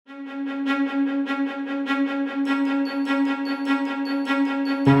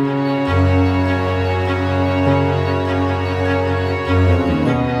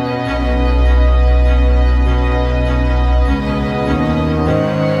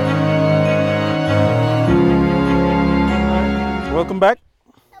Welcome back.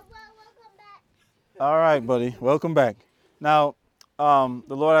 All right, buddy. Welcome back. Now, the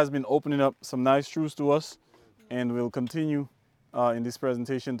Lord has been opening up some nice truths to us, and we'll continue in this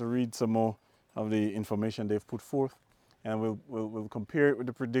presentation to read some more of the information they've put forth, and we'll compare it with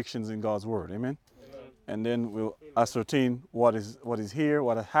the predictions in God's Word. Amen. And then we'll ascertain what is here,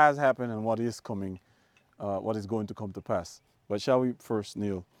 what has happened, and what is coming, what is going to come to pass. But shall we first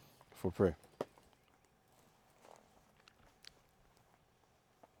kneel for prayer?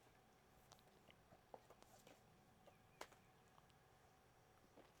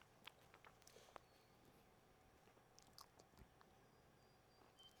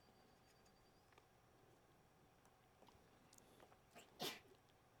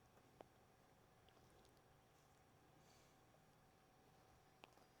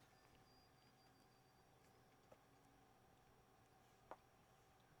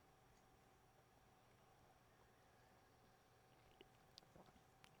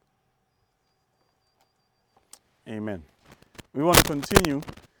 Amen. We want to continue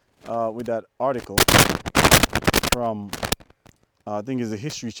with that article from, I think it's the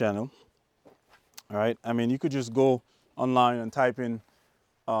History Channel. All right. I mean, you could just go online and type in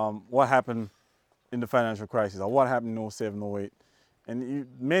what happened in the financial crisis or what happened in '07, '08. And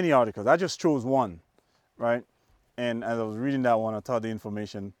many articles. I just chose one, right? And as I was reading that one, I thought the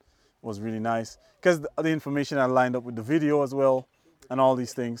information was really nice because the information I lined up with the video as well and all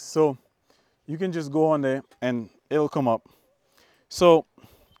these things. So you can just go on there and it'll come up. So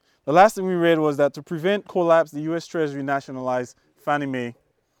the last thing we read was that to prevent collapse, the U.S. Treasury nationalized Fannie Mae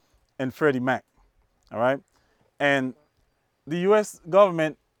and Freddie Mac. All right. And the U.S.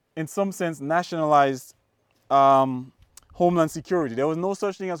 government, in some sense, nationalized Homeland Security. There was no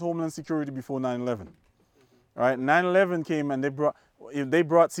such thing as Homeland Security before 9/11. All right. 9/11 came and they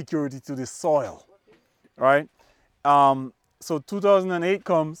brought security to the soil. All right. So 2008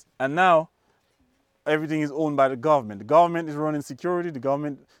 comes and now everything is owned by the government. The government is running security.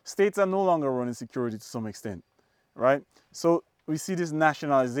 States are no longer running security to some extent, right? So we see this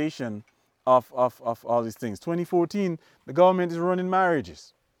nationalization of all these things. 2014, the government is running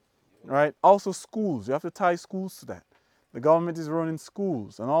marriages, right? Also schools. You have to tie schools to that. The government is running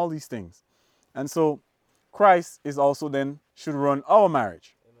schools and all these things. And so Christ is also then should run our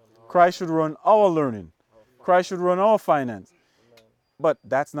marriage. Christ should run our learning. Christ should run our finance. But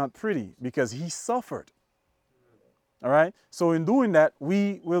that's not pretty because he suffered. All right? So in doing that,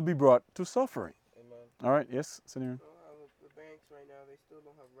 we will be brought to suffering. Amen. All right? Yes, Senator? The banks right now, they still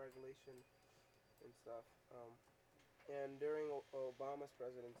don't have regulation and stuff. And during Obama's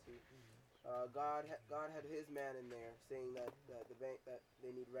presidency, God had his man in there saying that the bank that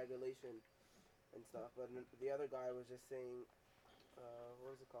they need regulation and stuff. But the other guy was just saying,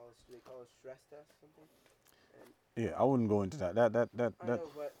 what was it called? They call it stress test something. Yeah, I wouldn't go into that. That I know,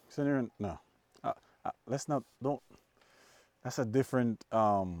 but Senator, no. Let's not, don't. That's a different,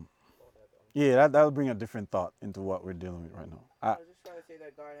 yeah, that'll bring a different thought into what we're dealing with right now. I was just trying to say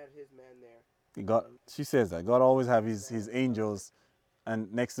that God had his man there. God, she says that. God always have his angels and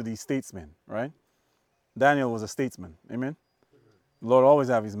next to these statesmen, right? Daniel was a statesman. Amen? The Lord always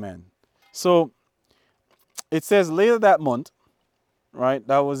have his man. So it says later that month, right?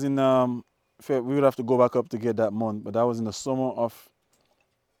 That was in, we would have to go back up to get that month, but that was in the summer of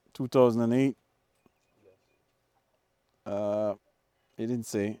 2008. It didn't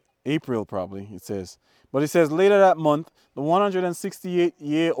say. April probably, it says. But it says later that month, the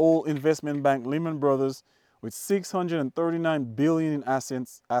 168-year-old investment bank Lehman Brothers, with $639 billion in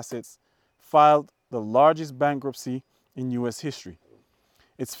assets, filed the largest bankruptcy in U.S. history.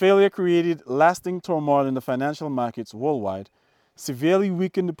 Its failure created lasting turmoil in the financial markets worldwide, severely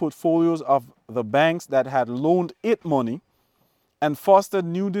weakened the portfolios of the banks that had loaned it money, and fostered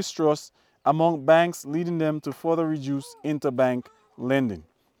new distrust among banks, leading them to further reduce interbank lending.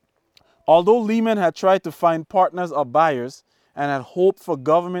 Although Lehman had tried to find partners or buyers and had hoped for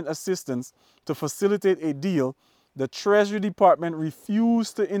government assistance to facilitate a deal, the Treasury Department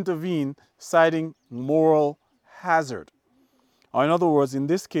refused to intervene, citing moral hazard. Or in other words, in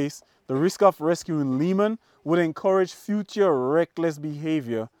this case, the risk of rescuing Lehman would encourage future reckless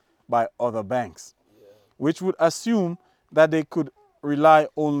behavior by other banks, which would assume that they could rely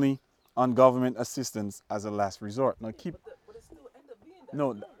only on government assistance as a last resort. Now keep. But it still ended up being that.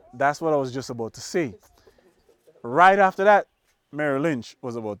 No, that's what I was just about to say. Right after that, Merrill Lynch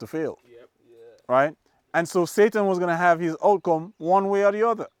was about to fail. Yep. Yeah. Right? And so Satan was going to have his outcome one way or the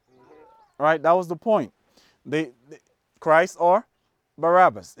other. Right? That was the point. Christ or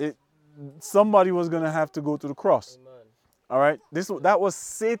Barabbas. Somebody was going to have to go to the cross. Amen. All right? That was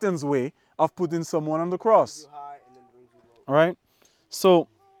Satan's way of putting someone on the cross. You high and then brings you low. All right? So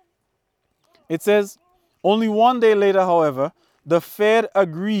it says, only 1 day later, however, the Fed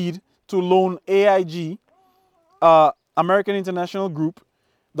agreed to loan AIG, American International Group,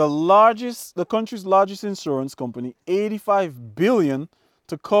 the country's largest insurance company, 85 billion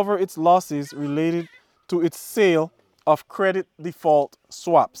to cover its losses related to its sale of credit default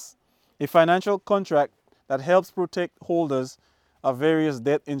swaps, a financial contract that helps protect holders of various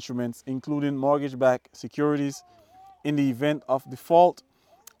debt instruments, including mortgage-backed securities, in the event of default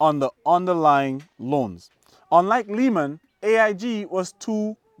on the underlying loans. Unlike Lehman, AIG was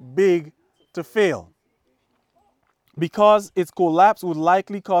too big to fail, because its collapse would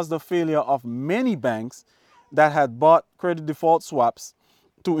likely cause the failure of many banks that had bought credit default swaps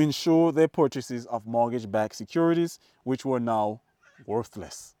to insure their purchases of mortgage-backed securities, which were now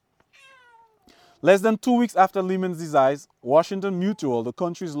worthless. Less than 2 weeks after Lehman's demise, Washington Mutual, the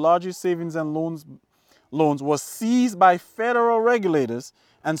country's largest savings and loans, was seized by federal regulators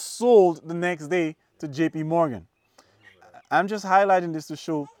and sold the next day to JP Morgan. I'm just highlighting this to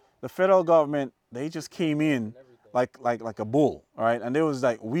show the federal government, they just came in like a bull, all right? And they was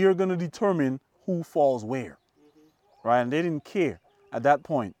like, we are going to determine who falls where, right? And they didn't care at that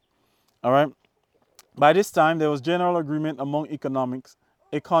point, all right? By this time, there was general agreement among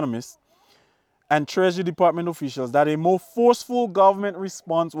economists and Treasury Department officials that a more forceful government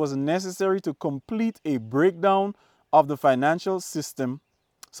response was necessary to complete a breakdown of the financial system,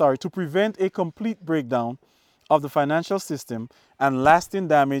 to prevent a complete breakdown of the financial system and lasting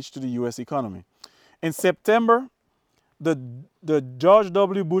damage to the U.S. economy. In September, the George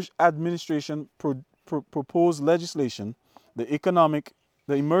W. Bush administration proposed legislation, the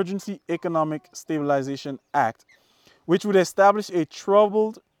Emergency Economic Stabilization Act, which would establish a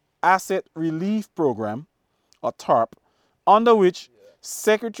Troubled Asset Relief Program, or TARP, under which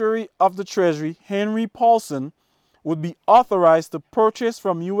Secretary of the Treasury Henry Paulson would be authorized to purchase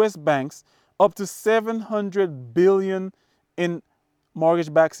from U.S. banks up to $700 billion in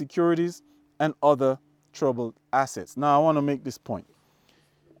mortgage-backed securities and other troubled assets. Now, I want to make this point.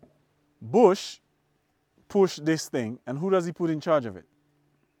 Bush pushed this thing, and who does he put in charge of it?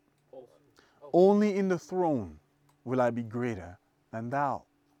 Only in the throne will I be greater than thou.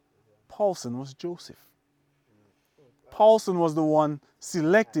 Paulson was Joseph. Paulson was the one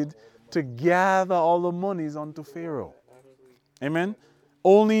selected to gather all the monies unto Pharaoh. Amen?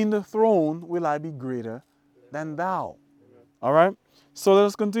 Only in the throne will I be greater than thou. All right? So let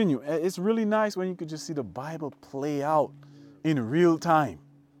us continue. It's really nice when you could just see the Bible play out in real time.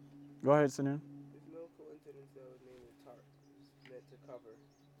 Go ahead, Sinan. There's no coincidence that was named the TARP. It's meant to cover.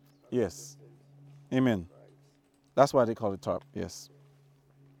 Yes. Amen. That's why they call it TARP. Yes.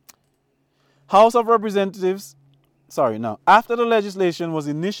 After the legislation was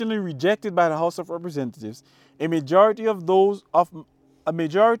initially rejected by the House of Representatives, a majority of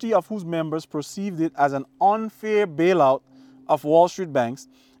whose members perceived it as an unfair bailout of Wall Street banks,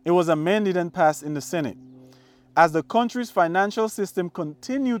 it was amended and passed in the Senate. As the country's financial system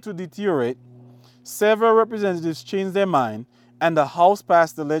continued to deteriorate, several representatives changed their mind, and the House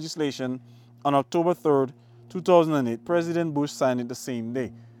passed the legislation on October 3rd, 2008. President Bush signed it the same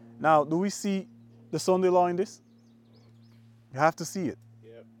day. Now, do we see the Sunday law in this? You have to see it.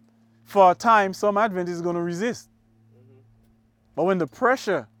 Yep. For a time, some Adventists are going to resist. But when the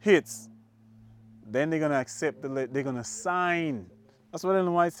pressure hits, then they're going to accept, they're going to sign. That's what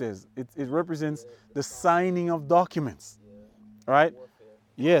Ellen White says. It represents the signing of documents. All right?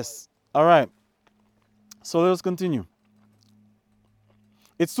 Yes. All right. So let us continue.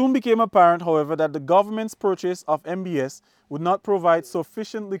 It soon became apparent, however, that the government's purchase of MBS would not provide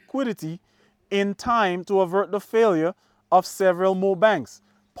sufficient liquidity in time to avert the failure of several more banks.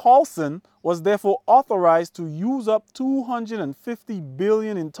 Paulson was therefore authorized to use up $250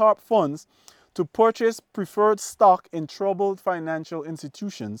 billion in TARP funds to purchase preferred stock in troubled financial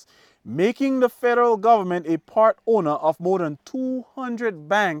institutions, making the federal government a part owner of more than 200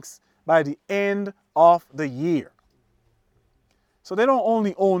 banks by the end of the year. So they don't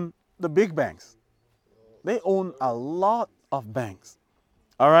only own the big banks. They own a lot of banks.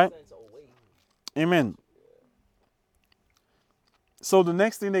 All right? Amen. So the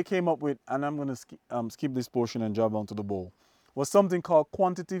next thing they came up with, and I'm going to skip this portion and jump onto the bowl, was something called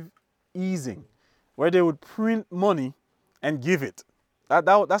quantitative easing, where they would print money and give it.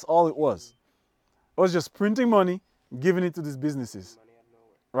 That's all it was. It was just printing money, giving it to these businesses.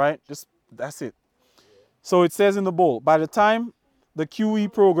 Right? That's it. So it says in the bowl, by the time the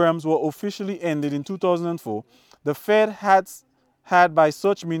QE programs were officially ended in 2004, the Fed had by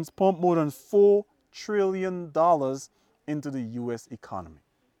such means pumped more than $4 trillion into the U.S. economy.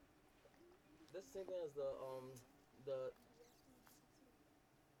 This same thing as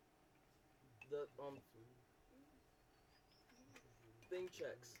the thing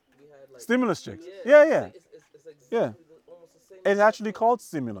checks. We had like Stimulus checks. yeah, Yeah. it's exactly Yeah. almost the same. It's actually called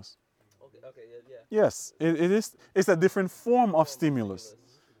stimulus. Okay, yeah. Yes, it is. It's a different form of stimulus,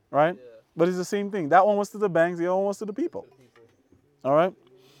 right? Yeah. But it's the same thing. That one was to the banks, the other one was to the people. All right?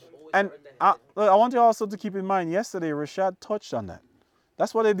 Always And start at the I, head. look, I want you also to keep in mind, yesterday Rashad touched on that.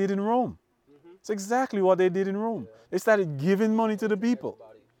 That's what they did in Rome. It's exactly what they did in Rome. They started giving money to the people.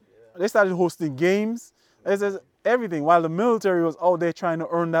 Everybody. Yeah. They started hosting games. They said everything while the military was out there trying to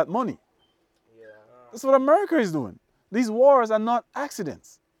earn that money. Yeah. That's what America is doing. These wars are not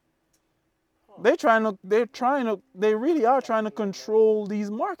accidents. They really are trying to control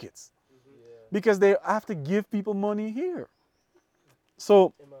these markets because they have to give people money here.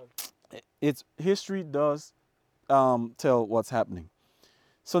 So Amen. it's history does tell what's happening.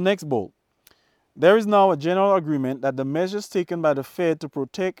 So next bolt. There is now a general agreement that the measures taken by the Fed to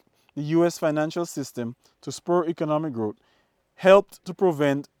protect the U.S. financial system to spur economic growth helped to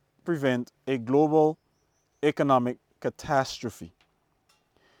prevent a global economic catastrophe.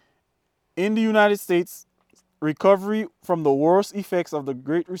 In the United States, recovery from the worst effects of the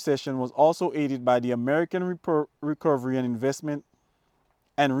Great Recession was also aided by the American Recovery and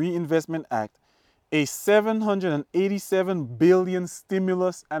Reinvestment Act, a $787 billion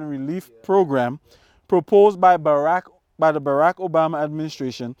stimulus and relief program proposed by the Barack Obama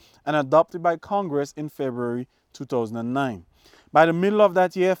administration and adopted by Congress in February 2009. By the middle of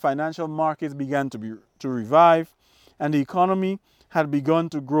that year, financial markets began to revive, and the economy had begun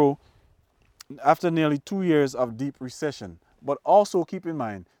to grow after nearly 2 years of deep recession. But also keep in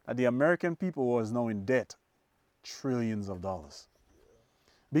mind that the American people was now in debt, trillions of dollars.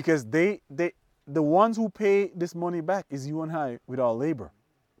 Because the ones who pay this money back is you and I with our labor.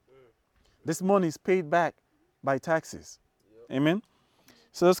 This money is paid back by taxes. Amen?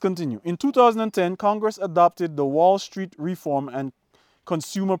 So let's continue. In 2010, Congress adopted the Wall Street Reform and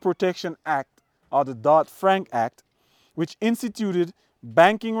Consumer Protection Act, or the Dodd-Frank Act, which instituted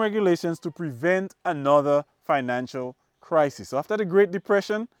banking regulations to prevent another financial crisis. So after the Great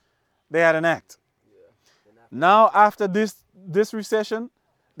Depression, they had an act. Now after this recession,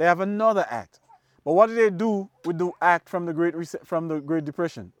 they have another act. But what did they do with the act from the Great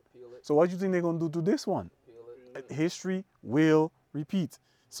Depression? So what do you think they're going to do to this one? History will repeat.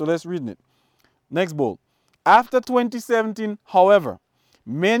 So let's read it. Next bold. After 2017, however,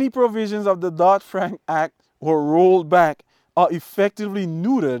 many provisions of the Dodd-Frank Act were rolled back or effectively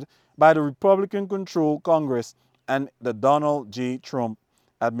neutered by the Republican-controlled Congress and the Donald J. Trump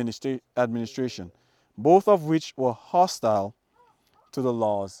administration, both of which were hostile to the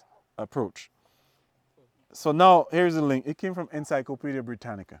law's approach. So now here's the link. It came from Encyclopedia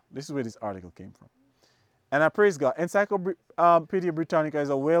Britannica. This is where this article came from. And I praise God. Encyclopedia Britannica is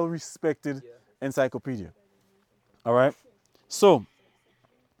a well-respected encyclopedia. All right? So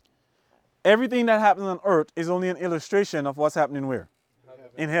everything that happens on earth is only an illustration of what's happening where?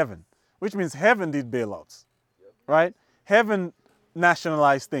 In heaven. Which means heaven did bailouts. Right? Heaven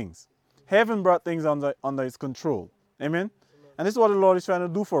nationalized things. Heaven brought things under its control. Amen? And this is what the Lord is trying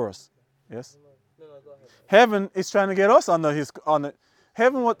to do for us. Yes? No, go ahead. Heaven is trying to get us under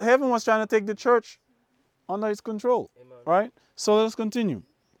heaven was trying to take the church under its control. Amen. Right? So let's continue.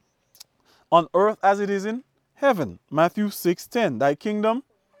 On earth as it is in heaven. Matthew 6:10. Thy kingdom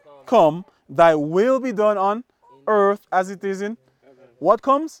come, thy will be done on earth as it is in what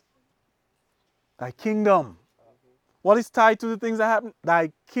comes? Thy kingdom. What is tied to the things that happen?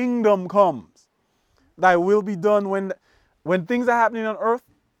 Thy kingdom comes. Thy will be done when things are happening on earth.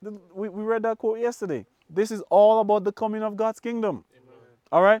 We read that quote yesterday. This is all about the coming of God's kingdom. Amen.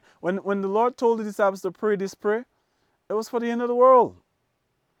 All right? When the Lord told the disciples to pray this prayer, it was for the end of the world.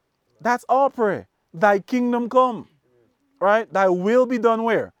 That's our prayer. Thy kingdom come. Right? Thy will be done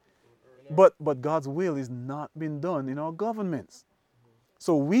where? But God's will is not being done in our governments.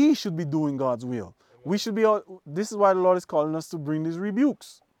 So we should be doing God's will. We should be. This is why the Lord is calling us to bring these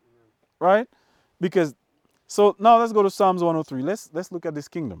rebukes. Right? Because, so now let's go to Psalms 103. Let's look at this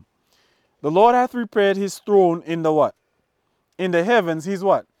kingdom. The Lord hath prepared his throne in the what? In the heavens, his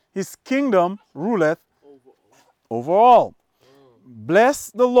what? His kingdom ruleth over all. Bless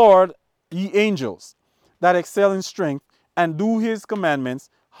the Lord, ye angels, that excel in strength, and do his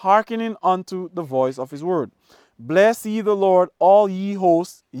commandments, hearkening unto the voice of his word. Bless ye the Lord, all ye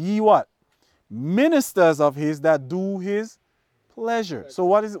hosts, ye what? Ministers of his that do his pleasure. So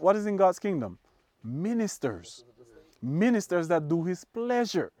what is in God's kingdom? Ministers. Ministers that do his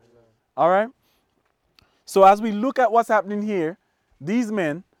pleasure. All right? So as we look at what's happening here, these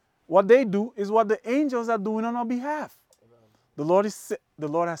men, what they do is what the angels are doing on our behalf. The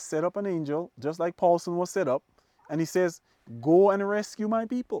Lord has set up an angel, just like Paulson was set up, and he says, go and rescue my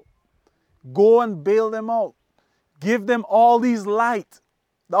people. Go and bail them out. Give them all these light,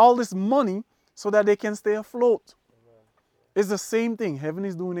 all this money, so that they can stay afloat. It's the same thing. Heaven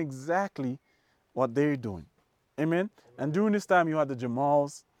is doing exactly what they're doing. Amen? And during this time, you had the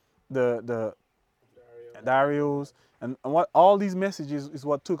Jamals, the Darios, and what all these messages is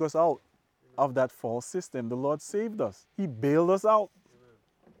what took us out of that false system. The Lord saved us. He bailed us out.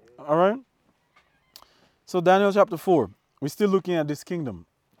 All right? So Daniel chapter 4, we're still looking at this kingdom.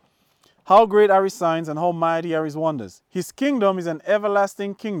 How great are his signs and how mighty are his wonders. His kingdom is an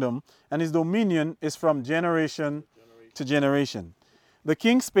everlasting kingdom, and his dominion is from generation to generation. The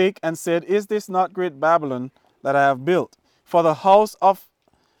king spake and said, is this not great Babylon that I have built for the house of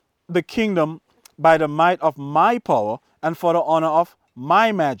the kingdom by the might of my power and for the honor of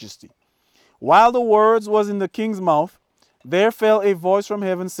my majesty? While the words was in the king's mouth, there fell a voice from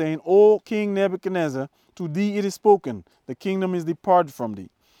heaven saying, O King Nebuchadnezzar, to thee it is spoken, the kingdom is departed from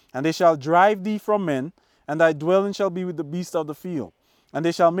thee. And they shall drive thee from men, and thy dwelling shall be with the beasts of the field. And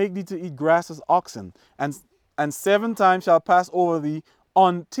they shall make thee to eat grass as oxen, and 7 times shall pass over thee,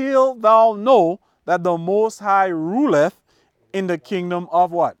 until thou know that the Most High ruleth in the kingdom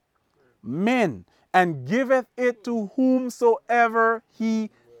of what? Men, and giveth it to whomsoever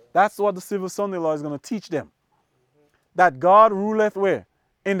he. That's what the Civil Sunday law is going to teach them. That God ruleth where?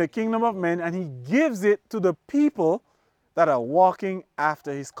 In the kingdom of men, and he gives it to the people that are walking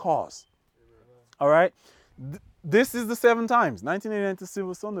after his cause. All right? This is the 7 times. 1989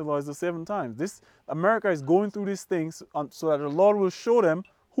 Civil Sunday law is the 7 times. America is going through these things so that the Lord will show them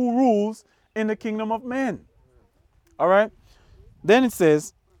who rules in the kingdom of men. All right? Then it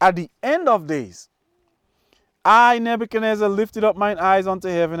says, at the end of days, I, Nebuchadnezzar, lifted up mine eyes unto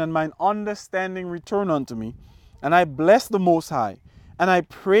heaven, and mine understanding returned unto me. And I blessed the Most High, and I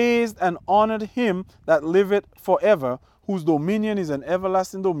praised and honored him that liveth forever, whose dominion is an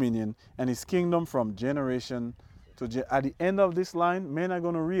everlasting dominion, and his kingdom from generation to generation. At the end of this line, men are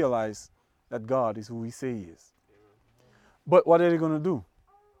going to realize that God is who he say he is. But what are they going to do?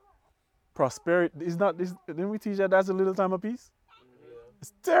 Prosperity is not this. Didn't we teach that that's a little time of peace?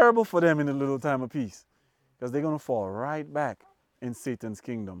 It's terrible for them in a little time of peace, because they're going to fall right back in Satan's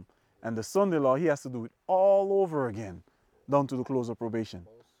kingdom. And the Sunday law, he has to do it all over again, down to the close of probation,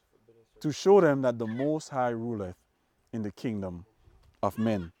 to show them that the Most High ruleth in the kingdom of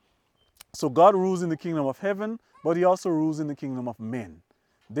men. So God rules in the kingdom of heaven, but he also rules in the kingdom of men.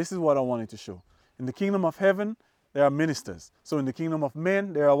 This is what I wanted to show. In the kingdom of heaven, there are ministers. So in the kingdom of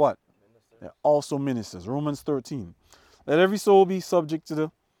men, there are what? There are also ministers. Romans 13. Let every soul be subject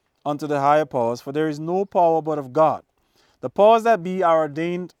unto the higher powers, for there is no power but of God. The powers that be are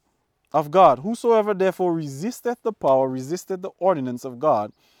ordained of God. Whosoever therefore resisteth the power, resisteth the ordinance of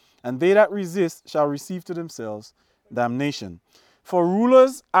God, and they that resist shall receive to themselves damnation. For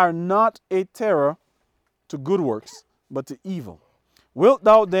rulers are not a terror to good works, but to evil. Wilt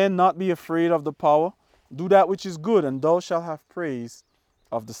thou then not be afraid of the power? Do that which is good, and thou shalt have praise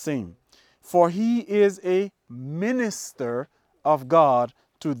of the same. For he is a minister of God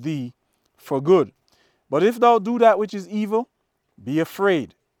to thee for good. But if thou do that which is evil, be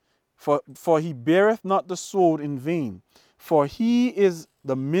afraid. For he beareth not the sword in vain. For he is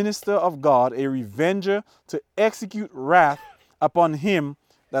the minister of God, a revenger to execute wrath upon him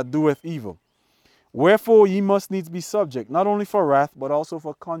that doeth evil. Wherefore ye must needs be subject, not only for wrath, but also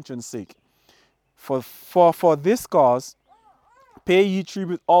for conscience sake. For this cause pay ye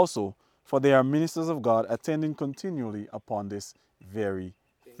tribute also, for they are ministers of God, attending continually upon this very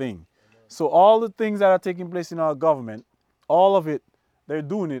thing. So all the things that are taking place in our government, all of it, they're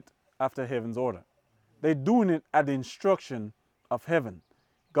doing it after heaven's order. They're doing it at the instruction of heaven.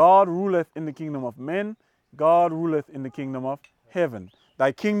 God ruleth in the kingdom of men. God ruleth in the kingdom of heaven.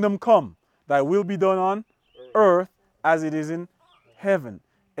 Thy kingdom come. Thy will be done on earth as it is in heaven.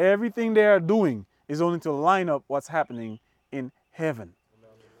 Everything they are doing is only to line up what's happening in heaven.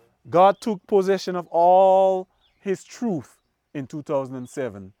 God took possession of all his truth in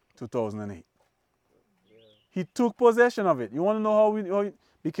 2007, 2008. He took possession of it. You want to know how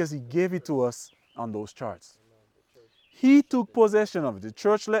because he gave it to us on those charts. He took possession of it. The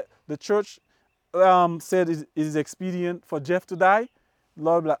church said it is expedient for Jeff to die. The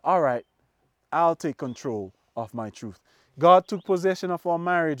Lord be like, all right, I'll take control of my truth. God took possession of our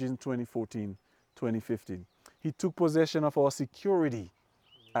marriage in 2014, 2015. He took possession of our security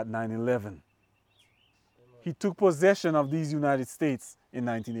at 9/11. He took possession of these United States in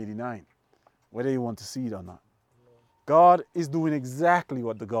 1989, whether you want to see it or not. God is doing exactly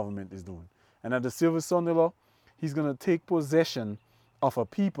what the government is doing. And at the Civil Sunday law, He's going to take possession of a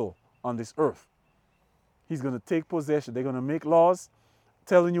people on this earth. He's going to take possession. They're going to make laws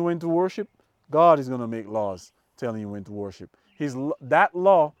telling you when to worship. God is going to make laws telling you when to worship. That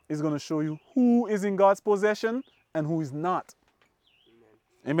law is going to show you who is in God's possession and who is not.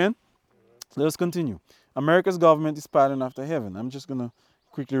 Amen? Let us continue. America's government is patterned after heaven. I'm just going to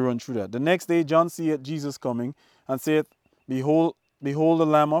quickly run through that. The next day, John seeth Jesus coming and saith, Behold the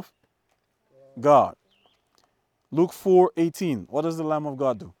Lamb of God. Luke 4:18. What does the Lamb of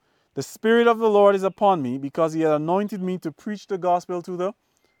God do? The Spirit of the Lord is upon me, because he hath anointed me to preach the gospel to the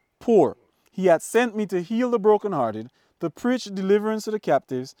poor. He hath sent me to heal the brokenhearted, to preach deliverance to the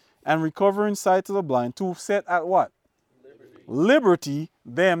captives, and recovering sight to the blind, to set at what? Liberty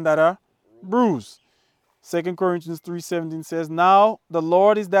them that are bruised. 2 Corinthians 3:17 says, Now the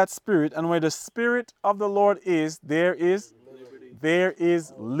Lord is that Spirit, and where the Spirit of the Lord is, there is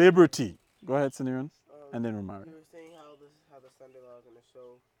liberty. Go ahead, Siniran, and then Romari. You were saying how the Sunday law is going to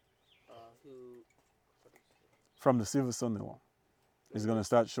show who. What did you say? From the Silver Sunday law, it's going to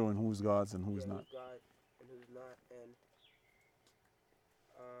start showing who's God's and who's not. Who's God and who's not, and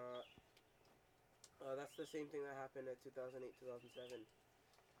that's the same thing that happened at 2008, 2007.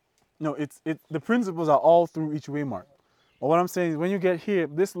 No, the principles are all through each way mark. But what I'm saying is, when you get here,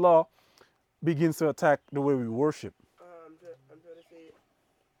 this law begins to attack the way we worship. I'm trying to say,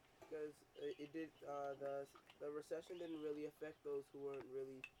 because it did the recession didn't really affect those who weren't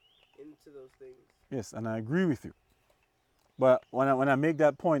really into those things. Yes, and I agree with you. But when I make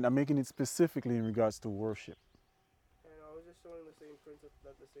that point, I'm making it specifically in regards to worship. And I was just showing the same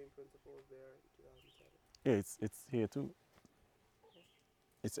principle was there in 2007. Yeah, it's here too.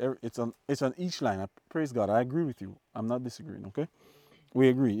 It's on each line. Praise God. I agree with you. I'm not disagreeing. Okay, we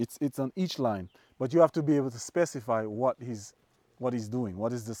agree. It's on each line, but you have to be able to specify what he's doing.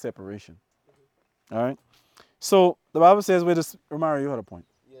 What is the separation? All right. So the Bible says, where the Romari, you had a point.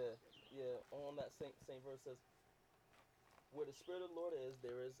 Yeah. On that same verse says, where the Spirit of the Lord is,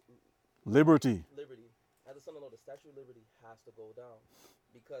 there is Liberty. As the Son of the Lord, the Statue of Liberty has to go down,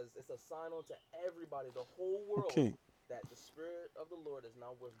 because it's a sign unto everybody, the whole world, Okay. that the Spirit of the Lord is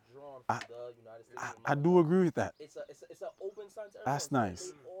now withdrawn from the United States. of I America. do agree with that. It's an open sign to everyone. That's so nice.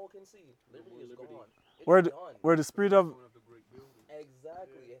 They all can see. Liberty is gone. It's Where done. the Spirit of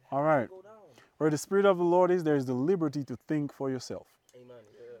Exactly. It has All right. to go down. where the Spirit of the Lord is, there is the liberty to think for yourself. Amen.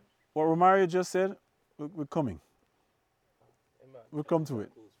 Yeah. What Romario just said, we're coming. Amen. We'll come to it.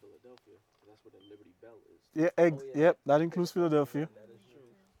 Includes Philadelphia. That's where the Liberty Bell is. Yeah, yep, that includes Philadelphia. That is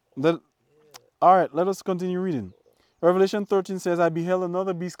true. All right, let us continue reading. Revelation 13 says, I beheld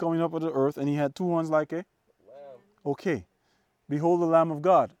another beast coming up out of the earth, and he had two horns like a... Lamb. Okay. Behold the Lamb of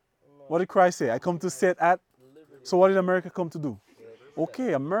God. Amen. What did Christ say? I come to set at... Liberty. So what did America come to do?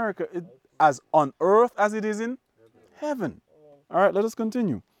 Okay, America, as on earth as it is in heaven. All right, let us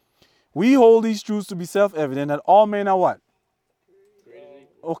continue. We hold these truths to be self-evident that all men are what?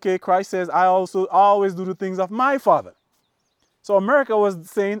 Okay, Christ says, I always do the things of my Father. So America was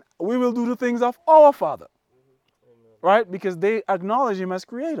saying, we will do the things of our Father. Right? Because they acknowledge him as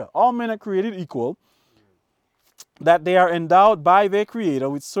creator. All men are created equal. That they are endowed by their creator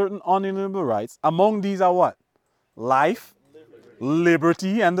with certain unalienable rights. Among these are what? Life,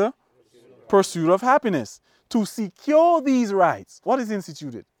 liberty, and the pursuit of happiness. To secure these rights, what is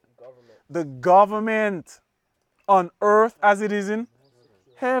instituted? Government. The government on earth as it is in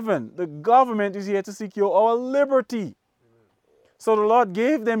heaven. The government is here to secure our liberty. So the Lord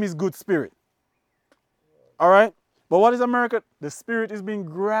gave them his good spirit. All right? But what is America? The spirit is being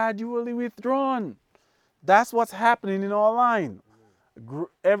gradually withdrawn. That's what's happening in our line.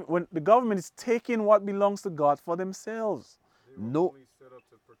 When the government is taking what belongs to God for themselves. No. Only set up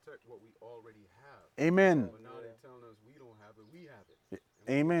to protect what we already have. Amen. But now they're telling us we don't have it, we have it.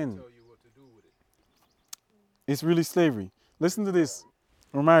 And Amen. we tell you what to do with it. It's really slavery. Listen to this.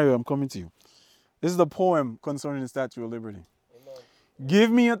 Romario, I'm coming to you. This is the poem concerning the Statue of Liberty. Amen.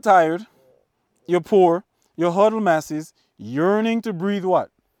 Give me your tired, your poor, your huddled masses, yearning to breathe what?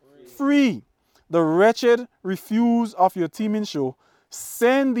 Free. The wretched refuse of your teeming show.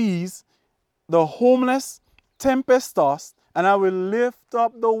 Send these, the homeless, tempest-tossed, and I will lift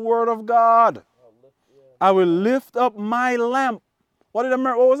up the word of God. I will lift up my lamp. What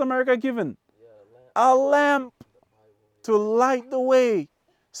was America given? A lamp to light the way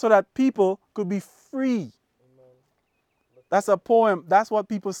so that people could be free. That's a poem. That's what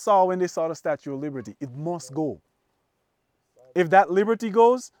people saw when they saw the Statue of Liberty. It must go. If that liberty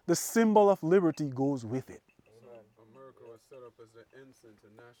goes, the symbol of liberty goes with it. America was set up as the ensign to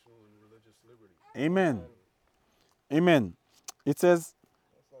national and religious liberty. Amen. Amen. It says,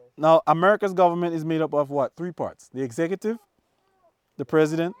 Now, America's government is made up of what? Three parts. The executive, the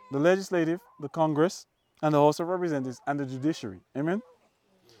president, the legislative, the Congress, and the House of Representatives, and the judiciary. Amen?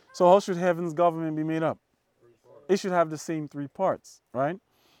 So how should heaven's government be made up? It should have the same three parts, right?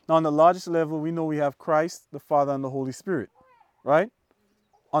 Now, on the largest level, we know we have Christ, the Father, and the Holy Spirit, right?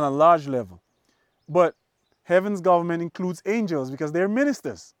 On a large level. But heaven's government includes angels because they're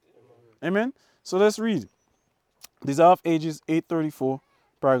ministers. Amen? So let's read. Desire of Ages 834,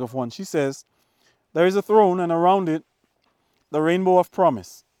 paragraph 1. She says, there is a throne, and around it the rainbow of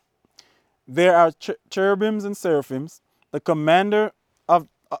promise. There are cherubims and seraphims, the commanders of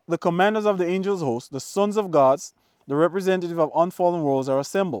the angels' host, the sons of gods, the representative of unfallen worlds are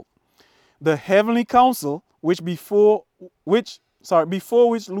assembled. The heavenly council, before which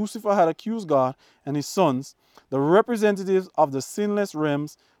Lucifer had accused God and his sons, the representatives of the sinless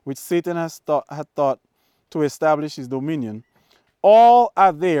realms which Satan had thought to establish his dominion, all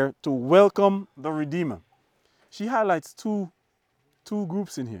are there to welcome the Redeemer. She highlights two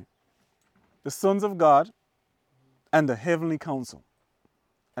groups in here. The sons of God and the heavenly council.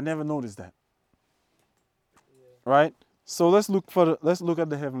 I never noticed that. Right? So let's look at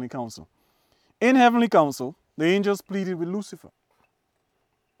the heavenly council. In heavenly council, the angels pleaded with Lucifer.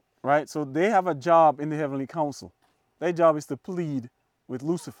 Right? So they have a job in the heavenly council. Their job is to plead with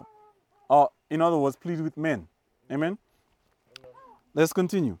Lucifer. Or, in other words, plead with men. Amen? Let's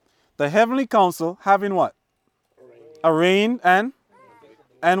continue. The heavenly council having what? Arraigned and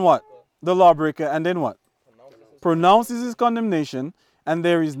what? The lawbreaker, and then what? Pronounces his condemnation, and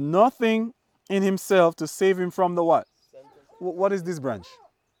there is nothing in himself to save him from the what? What is this branch?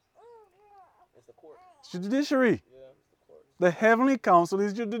 It's the court. It's the judiciary. Yeah, it's the court. The heavenly council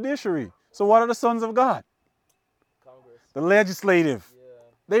is the judiciary. So what are the sons of God? Congress. The legislative. Yeah.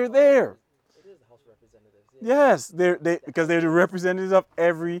 They're there. It is the House of Representatives. Yeah. Yes, because they're the representatives of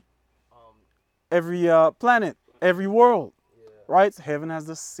every planet, every world. Yeah. Right? Heaven has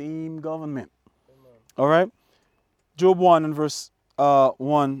the same government. Amen. All right? Job 1 and verse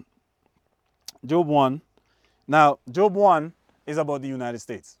 1. Job 1. Now, Job 1 is about the United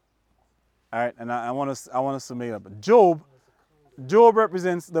States. All right? And I want us to make it up. Job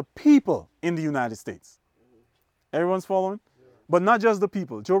represents the people in the United States. Everyone's following? But not just the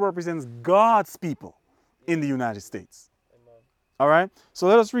people. Job represents God's people in the United States. Amen. All right? So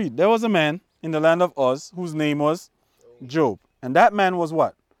let us read. There was a man in the land of Uz whose name was Job. And that man was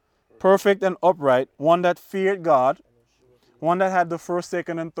what? Perfect and upright, one that feared God, one that had the first,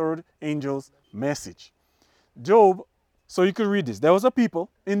 second, and third angels' message. Job, so you could read this. There was a people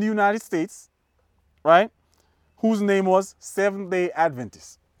in the United States, right, whose name was Seventh-day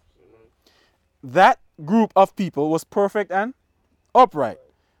Adventists. That group of people was perfect and upright.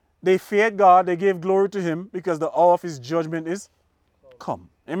 They feared God. They gave glory to him because the hour of his judgment is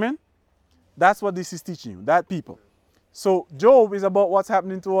come. Amen? That's what this is teaching you, that people. So Job is about what's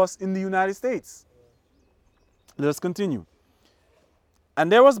happening to us in the United States. Let's continue. And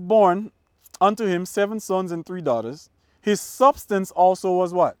there was born unto him 7 sons and 3 daughters. His substance also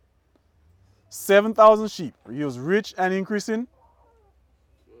was what? 7,000 sheep. He was rich and increasing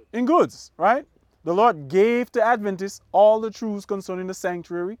in goods, right? The Lord gave to Adventists all the truths concerning the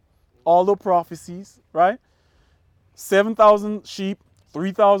sanctuary, all the prophecies, right? 7,000 sheep,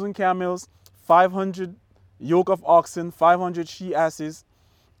 3,000 camels, 500 yoke of oxen, 500 she-asses,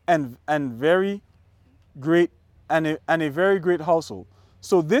 and very great and a very great household.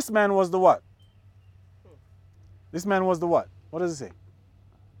 So this man was the what? This man was the what? What does it say?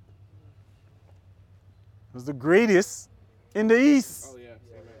 He was the greatest in the East. Oh, yeah.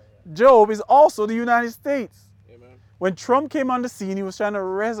 Amen. Job is also the United States. Amen. When Trump came on the scene, he was trying to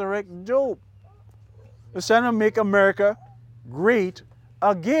resurrect Job. He was trying to make America great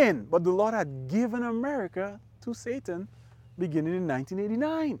again. But the Lord had given America to Satan beginning in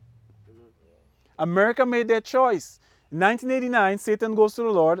 1989. America made their choice. In 1989, Satan goes to the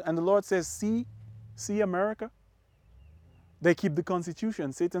Lord, and the Lord says, see America? They keep the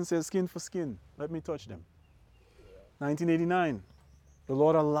Constitution. Satan says, skin for skin. Let me touch them. 1989, the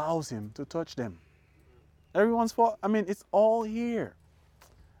Lord allows him to touch them. Everyone's fault. I mean, it's all here.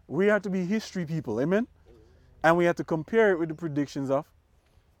 We have to be history people. Amen? And we have to compare it with the predictions of.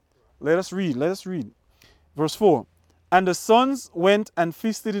 Let us read. Verse 4. And the sons went and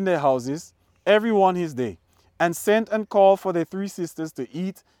feasted in their houses, every one his day, and sent and called for their 3 sisters to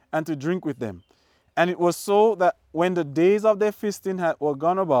eat and to drink with them. And it was so that when the days of their feasting were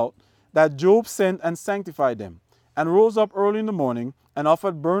gone about, that Job sent and sanctified them, and rose up early in the morning, and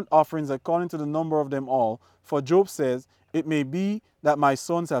offered burnt offerings according to the number of them all. For Job says, it may be that my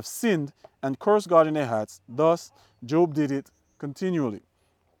sons have sinned and cursed God in their hearts. Thus Job did it continually.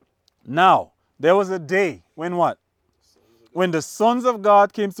 Now, there was a day when what? When the sons of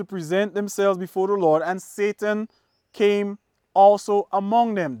God came to present themselves before the Lord, and Satan came also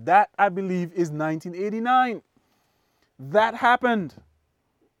among them. That, I believe, is 1989. That happened.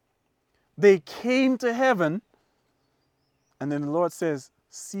 They came to heaven, and then the Lord says,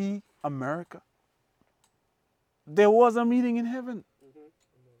 see America. There was a meeting in heaven.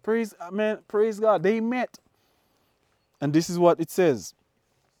 Praise God. They met. And this is what it says.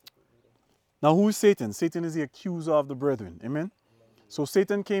 Now, who is Satan? Satan is the accuser of the brethren. Amen? So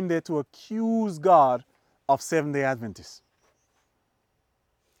Satan came there to accuse God of Seventh-day Adventists.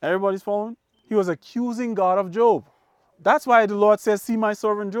 Everybody's following? He was accusing God of Job. That's why the Lord says, see my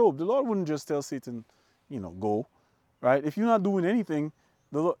servant Job. The Lord wouldn't just tell Satan, go. Right? If you're not doing anything,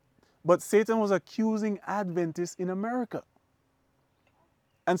 but Satan was accusing Adventists in America.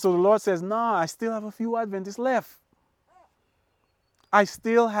 And so the Lord says, nah, I still have a few Adventists left. I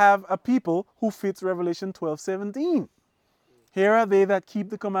still have a people who fits Revelation 12:17. Here are they that keep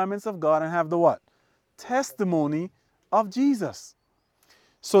the commandments of God and have the what? Testimony of Jesus.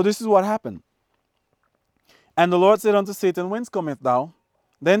 So this is what happened. And the Lord said unto Satan, whence cometh thou?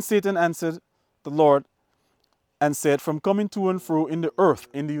 Then Satan answered the Lord and said, from coming to and fro in the earth,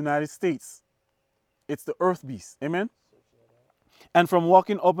 in the United States. It's the earth beast. Amen? And from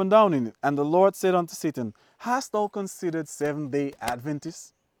walking up and down in it. And the Lord said unto Satan, hast thou considered Seventh-day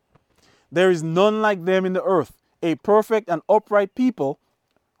Adventists? There is none like them in the earth, a perfect and upright people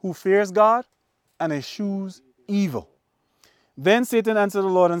who fears God and eschews evil. Then Satan answered the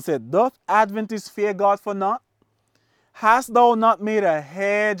Lord and said, doth Adventists fear God for naught? Hast thou not made a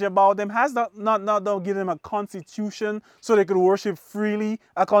hedge about them? Hast thou not given them a constitution so they could worship freely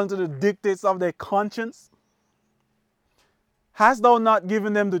according to the dictates of their conscience? Hast thou not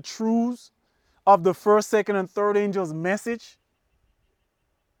given them the truths of the first, second, and third angel's message?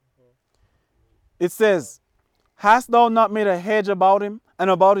 It says, hast thou not made a hedge about him and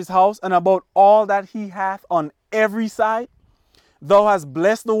about his house and about all that he hath on every side? Thou hast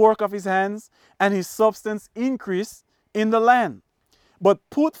blessed the work of his hands, and his substance increase in the land. But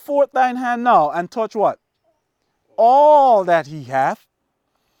put forth thine hand now and touch what? All that he hath,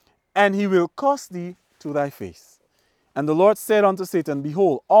 and he will curse thee to thy face. And the Lord said unto Satan,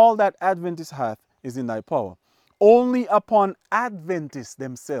 behold, all that Adventist hath is in thy power. Only upon Adventists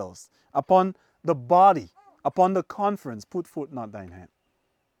themselves, upon the body, upon the conference, put forth not thine hand.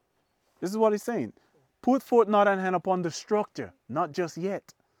 This is what he's saying. Put forth not thine hand upon the structure, not just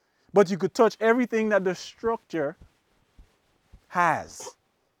yet. But you could touch everything that the structure has.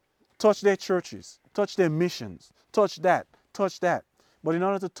 Touch their churches, touch their missions, touch that, touch that. But in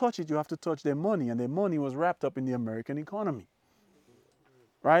order to touch it, you have to touch their money, and their money was wrapped up in the American economy.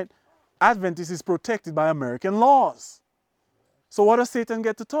 Right? Adventist is protected by American laws. So what does Satan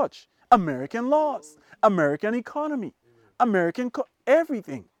get to touch? American laws, American economy,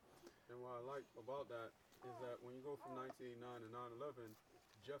 everything. And what I like about that is that when you go from 1989 to 9/11,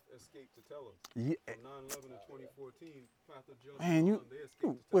 Jeff escaped to tell us. Yeah. From 9/11 to 2014, Pastor John, Man, you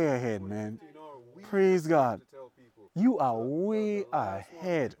way ahead, man. We Praise God. to tell people. You are way the last one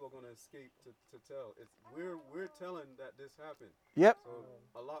ahead. People are going to escape to tell. We're telling that this happened. Yep.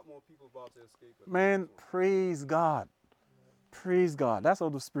 So a lot more people about to escape. Man, praise God. Praise God. That's how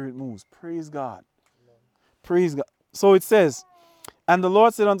the Spirit moves. Praise God. Praise God. So it says, and the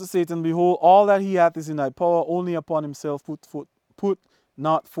Lord said unto Satan, behold, all that he hath is in thy power, only upon himself put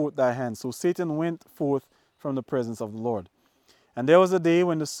not forth thy hand. So Satan went forth from the presence of the Lord. And there was a day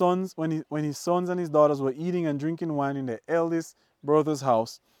when his sons and his daughters were eating and drinking wine in their eldest brother's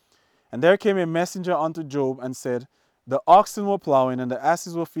house. And there came a messenger unto Job and said, the oxen were plowing and the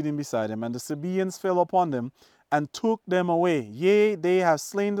asses were feeding beside them, and the Sabaeans fell upon them and took them away. Yea, they have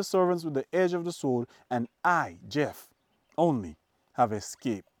slain the servants with the edge of the sword, and I, Jeff, only have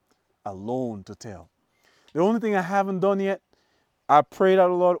escaped alone to tell. The only thing I haven't done yet, I pray that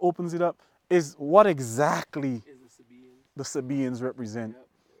the Lord opens it up, is what exactly the Sabaeans represent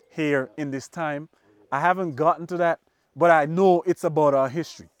here in this time. I haven't gotten to that, but I know it's about our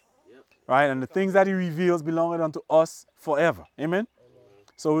history. Right? And the things that he reveals belong unto us forever. Amen?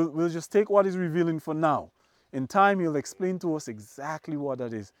 So we'll just take what he's revealing for now. In time, he'll explain to us exactly what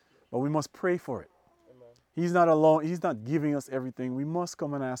that is. But we must pray for it. He's not alone. He's not giving us everything. We must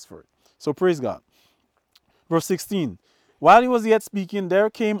come and ask for it. So praise God. Verse 16. While he was yet speaking, there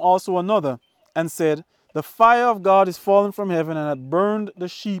came also another and said, the fire of God is fallen from heaven and had burned the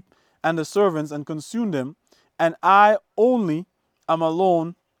sheep and the servants and consumed them. And I only am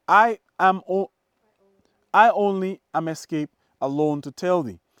alone. I only am escaped alone to tell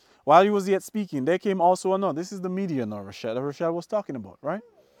thee. While he was yet speaking, there came also another. This is the media now, Rashad was talking about, right?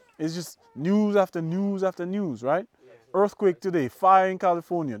 It's just news after news after news, right? Yeah. Earthquake today, fire in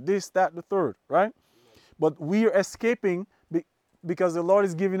California, this, that, the third, right? But we are escaping because the Lord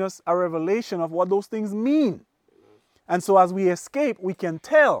is giving us a revelation of what those things mean. And so as we escape, we can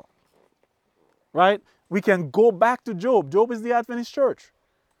tell, right? We can go back to Job. Job is the Adventist church.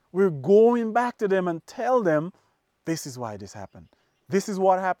 We're going back to them and tell them, this is why this happened. This is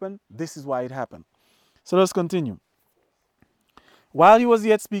what happened. This is why it happened. So let's continue. While he was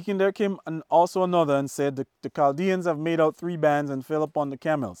yet speaking, there came also another and said, the Chaldeans have made out 3 bands and fell upon the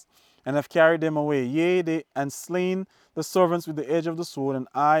camels and have carried them away. Yea, they and slain the servants with the edge of the sword, and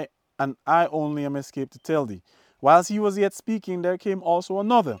I only am escaped to tell thee. Whilst he was yet speaking, there came also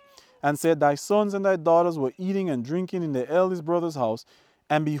another and said, thy sons and thy daughters were eating and drinking in their eldest brother's house,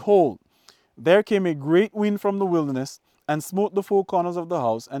 and behold, there came a great wind from the wilderness and smote the 4 corners of the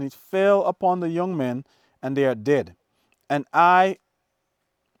house, and it fell upon the young men, and they are dead. And I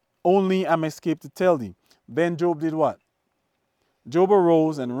only am escaped to tell thee. Then Job did what? Job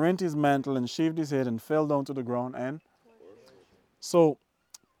arose and rent his mantle and shaved his head and fell down to the ground. And so,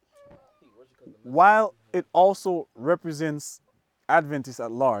 while it also represents Adventists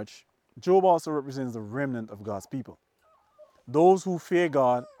at large, Job also represents the remnant of God's people. Those who fear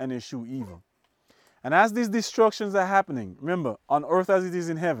God and eschew evil. And as these destructions are happening, remember, on earth as it is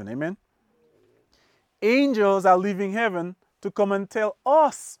in heaven, amen? Angels are leaving heaven to come and tell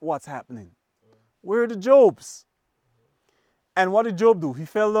us what's happening. We're the Jobs. And what did Job do? He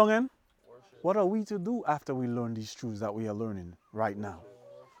fell down and what are we to do after we learn these truths that we are learning right now?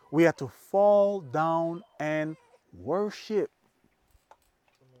 We have to fall down and worship.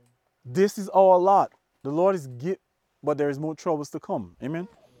 This is our lot. The Lord is good, but there is more troubles to come. Amen?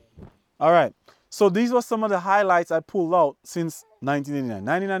 All right. So these were some of the highlights I pulled out since 1989.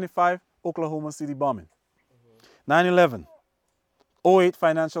 1995, Oklahoma City bombing. 9/11, 08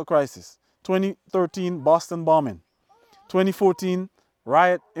 financial crisis. 2013, Boston bombing. 2014,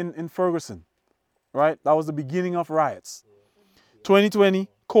 riot in Ferguson. Right? That was the beginning of riots. 2020,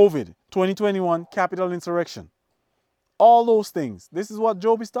 COVID. 2021, Capitol insurrection. All those things. This is what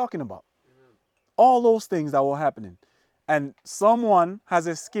Job is talking about. All those things that were happening. And someone has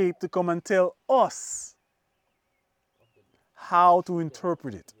escaped to come and tell us how to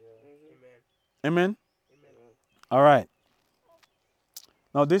interpret it. Amen? All right.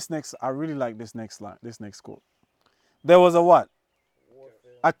 Now I really like this next line, this next quote. There was a what?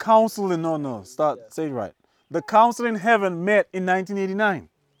 A council in, say it right. The council in heaven met in 1989.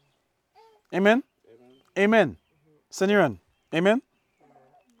 Amen? Amen. Seniran, amen?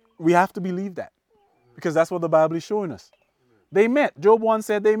 We have to believe that because that's what the Bible is showing us. They met. Job 1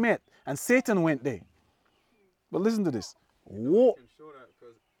 said they met and Satan went there. But listen to this. You can show that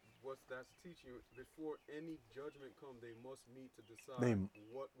because what that's teaching you, before any judgment come, they must meet to decide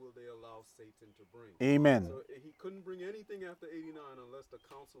what will they allow Satan to bring. Amen. So he couldn't bring anything after 89 unless the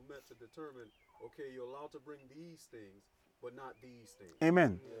council met to determine, okay, you're allowed to bring these things, but not these things.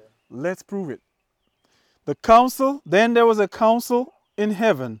 Amen. Yeah. Let's prove it. The council, then there was a council in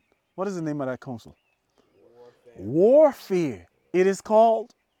heaven. What is the name of that council? Warfare. It is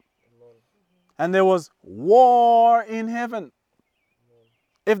called. And there was war in heaven.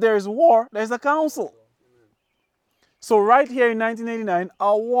 If there is war, there's a council. So right here in 1989,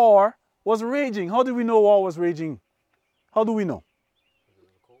 a war was raging. How do we know war was raging? How do we know?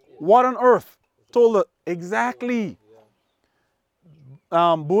 What on earth told us exactly?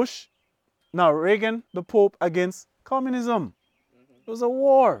 Reagan, the Pope, against communism. It was a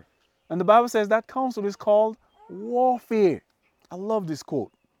war. And the Bible says that council is called warfare. I love this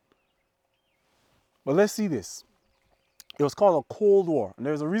quote. But let's see this. It was called a Cold War. And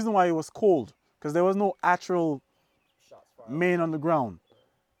there's a reason why it was cold. Because there was no actual men on the ground.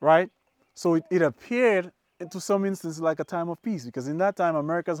 Right? So it appeared to some instances like a time of peace. Because in that time,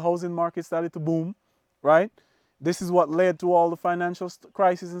 America's housing market started to boom. Right? This is what led to all the financial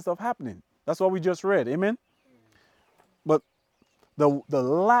crisis and stuff happening. That's what we just read. Amen? But the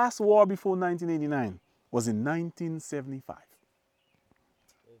last war before 1989 was in 1975.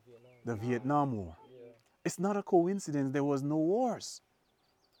 The Vietnam War. Yeah. It's not a coincidence there was no wars.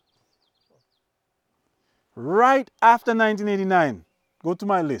 Right after 1989, go to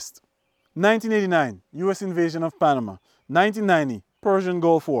my list. 1989, U.S. invasion of Panama. 1990, Persian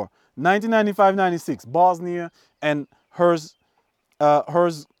Gulf War. 1995-96, Bosnia and Herzegovina.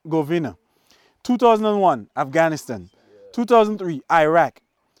 2001, Afghanistan. 2003, Iraq.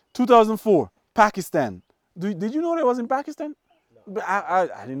 2004, Pakistan. Did you know that was in Pakistan? No. I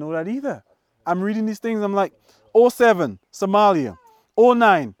didn't know that either. I'm reading these things. I'm like, 07, Somalia.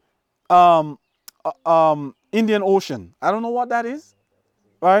 09, Indian Ocean. I don't know what that is.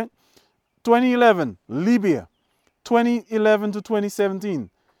 right? 2011, Libya. 2011 to 2017,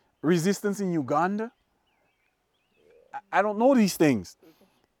 resistance in Uganda. I don't know these things.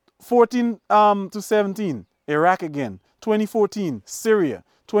 14 to 17, Iraq again. 2014, Syria.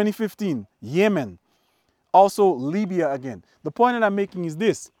 2015, Yemen. Also Libya again. The point that I'm making is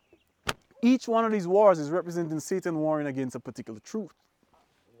this. Each one of these wars is representing Satan warring against a particular truth.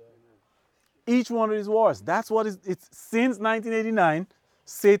 Each one of these wars. That's what it's since 1989,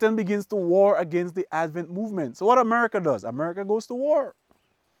 Satan begins to war against the Advent movement. So what America does? America goes to war.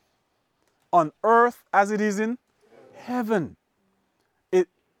 On earth as it is in heaven.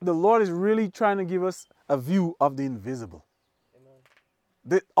 The Lord is really trying to give us a view of the invisible.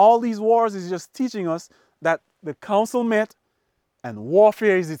 All these wars is just teaching us that the council met and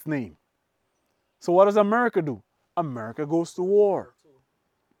warfare is its name. So what does America do? America goes to war.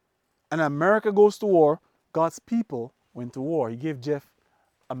 And America goes to war, God's people went to war. He gave Jeff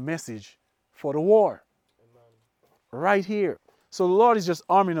a message for the war. Amen. Right here. So the Lord is just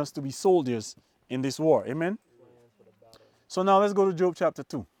arming us to be soldiers in this war. Amen? So now let's go to Job chapter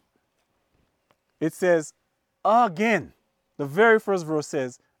 2. It says, again. The very first verse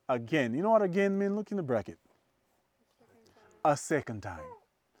says, again. You know what again means? Look in the bracket. A second time.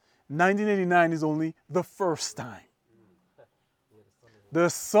 1989 is only the first time. The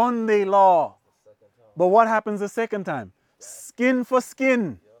Sunday law. But what happens the second time? Skin for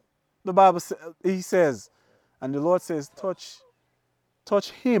skin. The Bible says, he says, and the Lord says,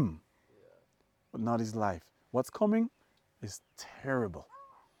 touch him, but not his life. What's coming is terrible.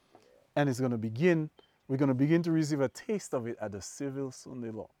 And it's going to begin, we're going to begin to receive a taste of it at the civil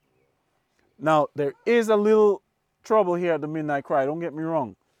Sunday law. Now, there is a little trouble here at the midnight cry, don't get me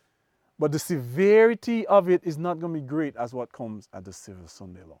wrong. But the severity of it is not going to be great as what comes at the civil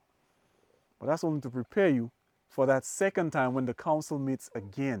Sunday law. But that's only to prepare you for that second time when the council meets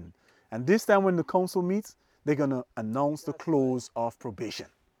again. And this time when the council meets, they're going to announce the close of probation.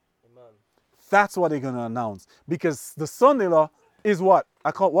 Amen. That's what they're going to announce. Because the Sunday law is what?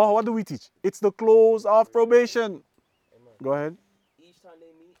 What do we teach? It's the close of probation. Amen. Go ahead. Each time they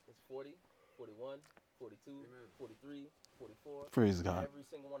meet, it's 40, 41, 42, 43, 44. Praise God. Every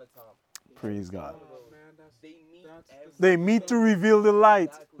single one at time. Praise God. They meet to reveal the light.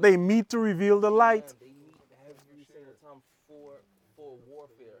 Exactly. They meet to reveal the light. They meet every single time for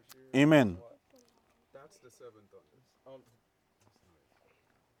warfare. Amen. That's the seventh thunder.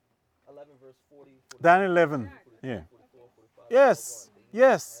 11 verse 40. Dan 11. Yeah. Yes.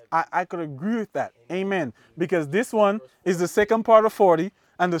 Yes. I could agree with that. Amen. Because this one is the second part of 40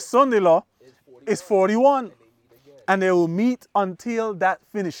 and the Sunday law is 41. And they will meet until that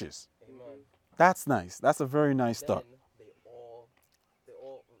finishes. That's nice. That's a very nice thought. They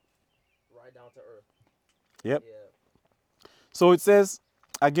all ride down to earth. Yep. Yeah. So it says,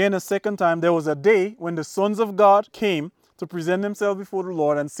 again a second time, there was a day when the sons of God came to present themselves before the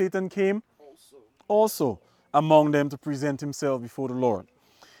Lord, and Satan came also among them to present himself before the Lord.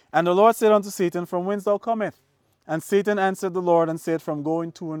 And the Lord said unto Satan, from whence thou comest? And Satan answered the Lord and said, from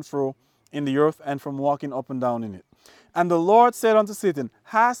going to and fro in the earth and from walking up and down in it. And the Lord said unto Satan,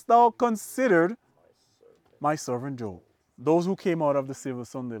 hast thou considered my servant Job? Those who came out of the civil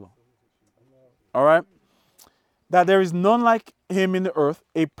Sunday law. All right? That there is none like him in the earth,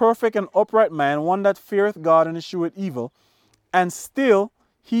 a perfect and upright man, one that feareth God and escheweth evil. And still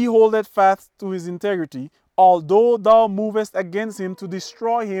he holdeth fast to his integrity, although thou movest against him to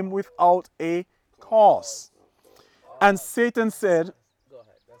destroy him without a cause. And Satan said,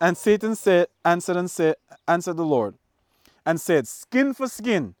 answered the Lord, and said, skin for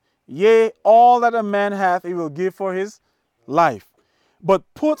skin, yea, all that a man hath he will give for his life. But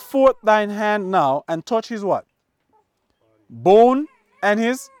put forth thine hand now, and touch his what? Bone and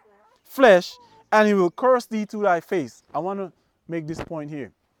his flesh, and he will curse thee to thy face. I want to make this point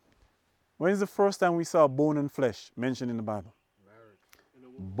here. When is the first time we saw bone and flesh mentioned in the Bible?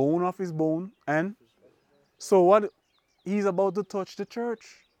 Bone of his bone, and so what? He's about to touch the church.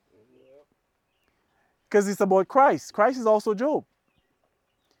 Because it's about Christ. Christ is also Job.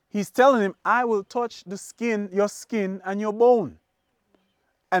 He's telling him, I will touch the skin, your skin and your bone.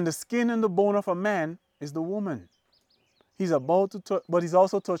 And the skin and the bone of a man is the woman. He's about to touch, but he's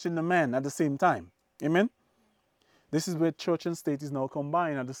also touching the man at the same time. Amen? This is where church and state is now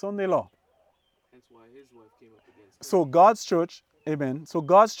combined at the Sunday law. That's why his wife came up against him. So God's church, amen. So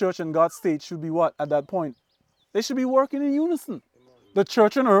God's church and God's state should be what at that point? They should be working in unison. The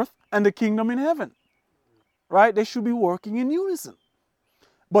church on earth and the kingdom in heaven. Right? They should be working in unison.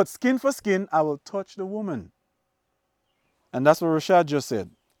 But skin for skin, I will touch the woman. And that's what Rashad just said.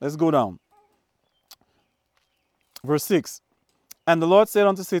 Let's go down. Verse 6. And the Lord said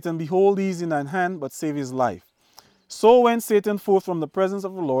unto Satan, Behold, he is in thine hand, but save his life. So went Satan forth from the presence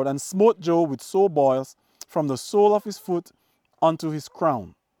of the Lord, and smote Job with sore boils from the sole of his foot unto his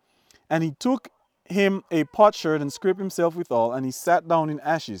crown. And he took him a potsherd and scraped himself withal, and he sat down in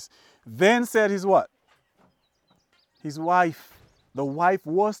ashes. Then said his what? His wife. The wife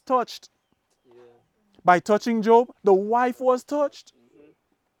was touched. By touching Job, the wife was touched.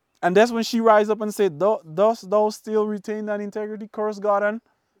 And that's when she rise up and said, Dost thou still retain that integrity? Curse God. And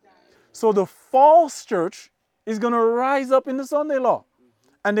so the false church is going to rise up in the Sunday law.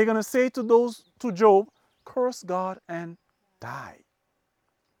 And they're going to say to Job, curse God and die.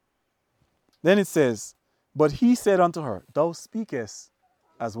 Then it says, but he said unto her, Thou speakest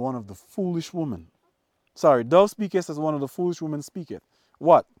as one of the foolish women. Thou speakest as one of the foolish women speaketh.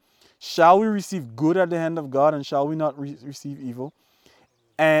 What? Shall we receive good at the hand of God, and shall we not receive evil?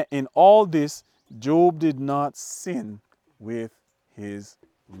 And in all this, Job did not sin with his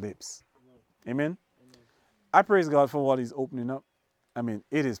lips. Amen? I praise God for what he's opening up. I mean,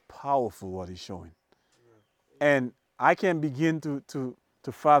 it is powerful what he's showing. And I can begin to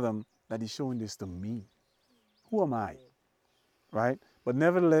fathom that he's showing this to me. Who am I? Right? But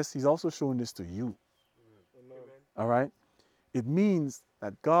nevertheless, he's also showing this to you. All right? It means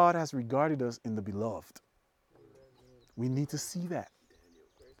that God has regarded us in the beloved. We need to see that.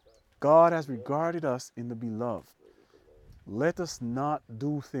 God has regarded us in the beloved. Let us not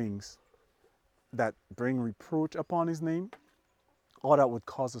do things that bring reproach upon his name or that would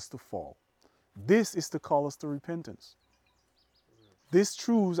cause us to fall. This is to call us to repentance. These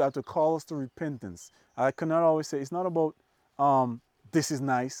truths are to call us to repentance. I cannot always say it's not about this is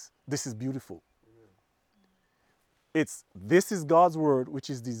nice, this is beautiful. This is God's word,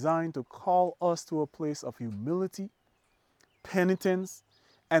 which is designed to call us to a place of humility, penitence,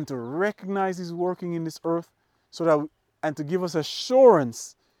 and to recognize his working in this earth and to give us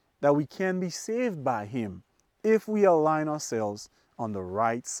assurance that we can be saved by him if we align ourselves on the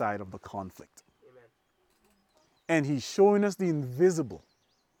right side of the conflict. Amen. And he's showing us the invisible.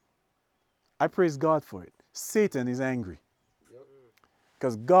 I praise God for it. Satan is angry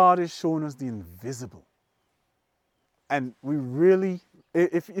because God is showing us the invisible. And we really,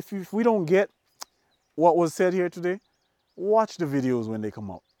 if we don't get what was said here today, watch the videos when they come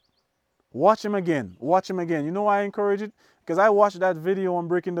out. Watch them again. Watch them again. You know why I encourage it? Because I watched that video on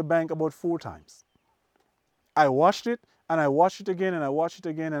Breaking the Bank about 4 times. I watched it, and I watched it again, and I watched it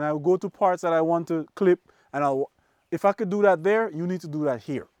again, and I will go to parts that I want to clip, and if I could do that there, you need to do that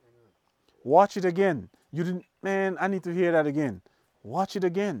here. Watch it again. I need to hear that again. Watch it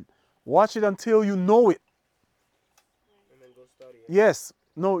again. Watch it until you know it. And then go study it. Yes.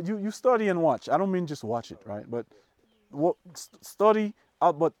 No, you study and watch. I don't mean just watch it, right? But study,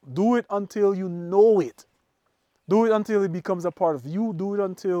 but do it until you know it. Do it until it becomes a part of you. Do it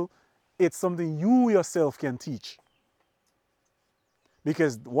until it's something you yourself can teach.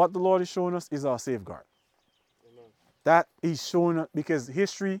 Because what the Lord is showing us is our safeguard. Amen. That He's showing us because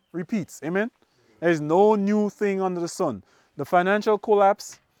history repeats. Amen? There's no new thing under the sun. The financial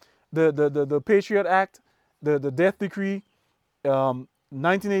collapse, the Patriot Act, the death decree,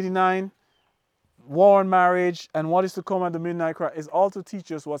 1989, war on marriage, and what is to come at the midnight cry is all to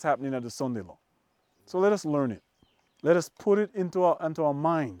teach us what's happening at the Sunday law. So let us learn it. Let us put it into our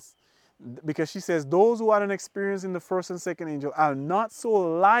minds. Because she says, those who had an experience in the first and second angel are not so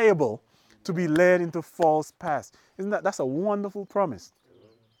liable to be led into false paths. That's a wonderful promise?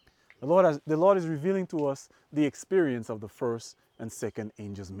 The Lord is revealing to us the experience of the first and second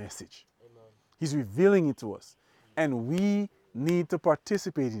angel's message. Amen. He's revealing it to us. And we need to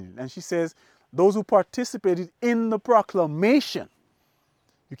participate in it. And she says, those who participated in the proclamation,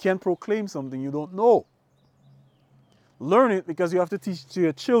 you can't proclaim something you don't know. Learn it because you have to teach it to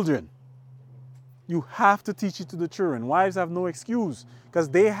your children. You have to teach it to the children. Wives have no excuse because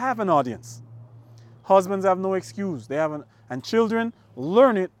they have an audience. Husbands have no excuse. And children,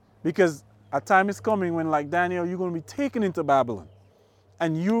 learn it because a time is coming when, like Daniel, you're going to be taken into Babylon.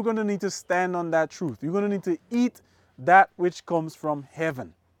 And you're going to need to stand on that truth. You're going to need to eat that which comes from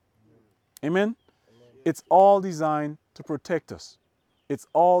heaven. Amen? It's all designed to protect us. It's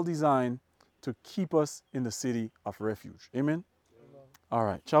all designed to keep us in the city of refuge. Amen? All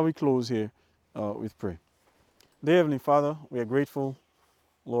right. Shall we close here with prayer? Dear Heavenly Father, we are grateful,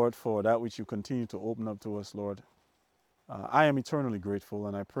 Lord, for that which you continue to open up to us, Lord. I am eternally grateful,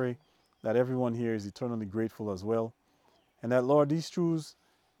 and I pray that everyone here is eternally grateful as well. And that, Lord, these truths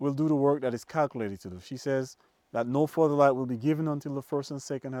will do the work that is calculated to do. She says that no further light will be given until the first and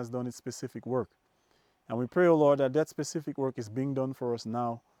second has done its specific work. And we pray, O Lord, that that specific work is being done for us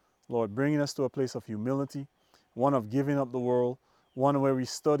now, Lord, bringing us to a place of humility, one of giving up the world, one where we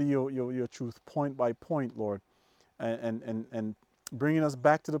study your truth point by point, Lord, and bringing us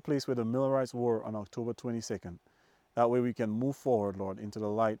back to the place where the Millerites were on October 22nd. That way we can move forward, Lord, into the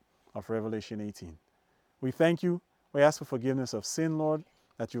light of Revelation 18. We thank you. We ask for forgiveness of sin, Lord,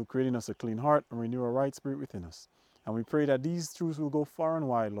 that you create in us a clean heart and renew a right spirit within us. And we pray that these truths will go far and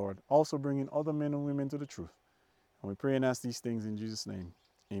wide, Lord, also bringing other men and women to the truth. And we pray and ask these things in Jesus' name.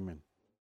 Amen.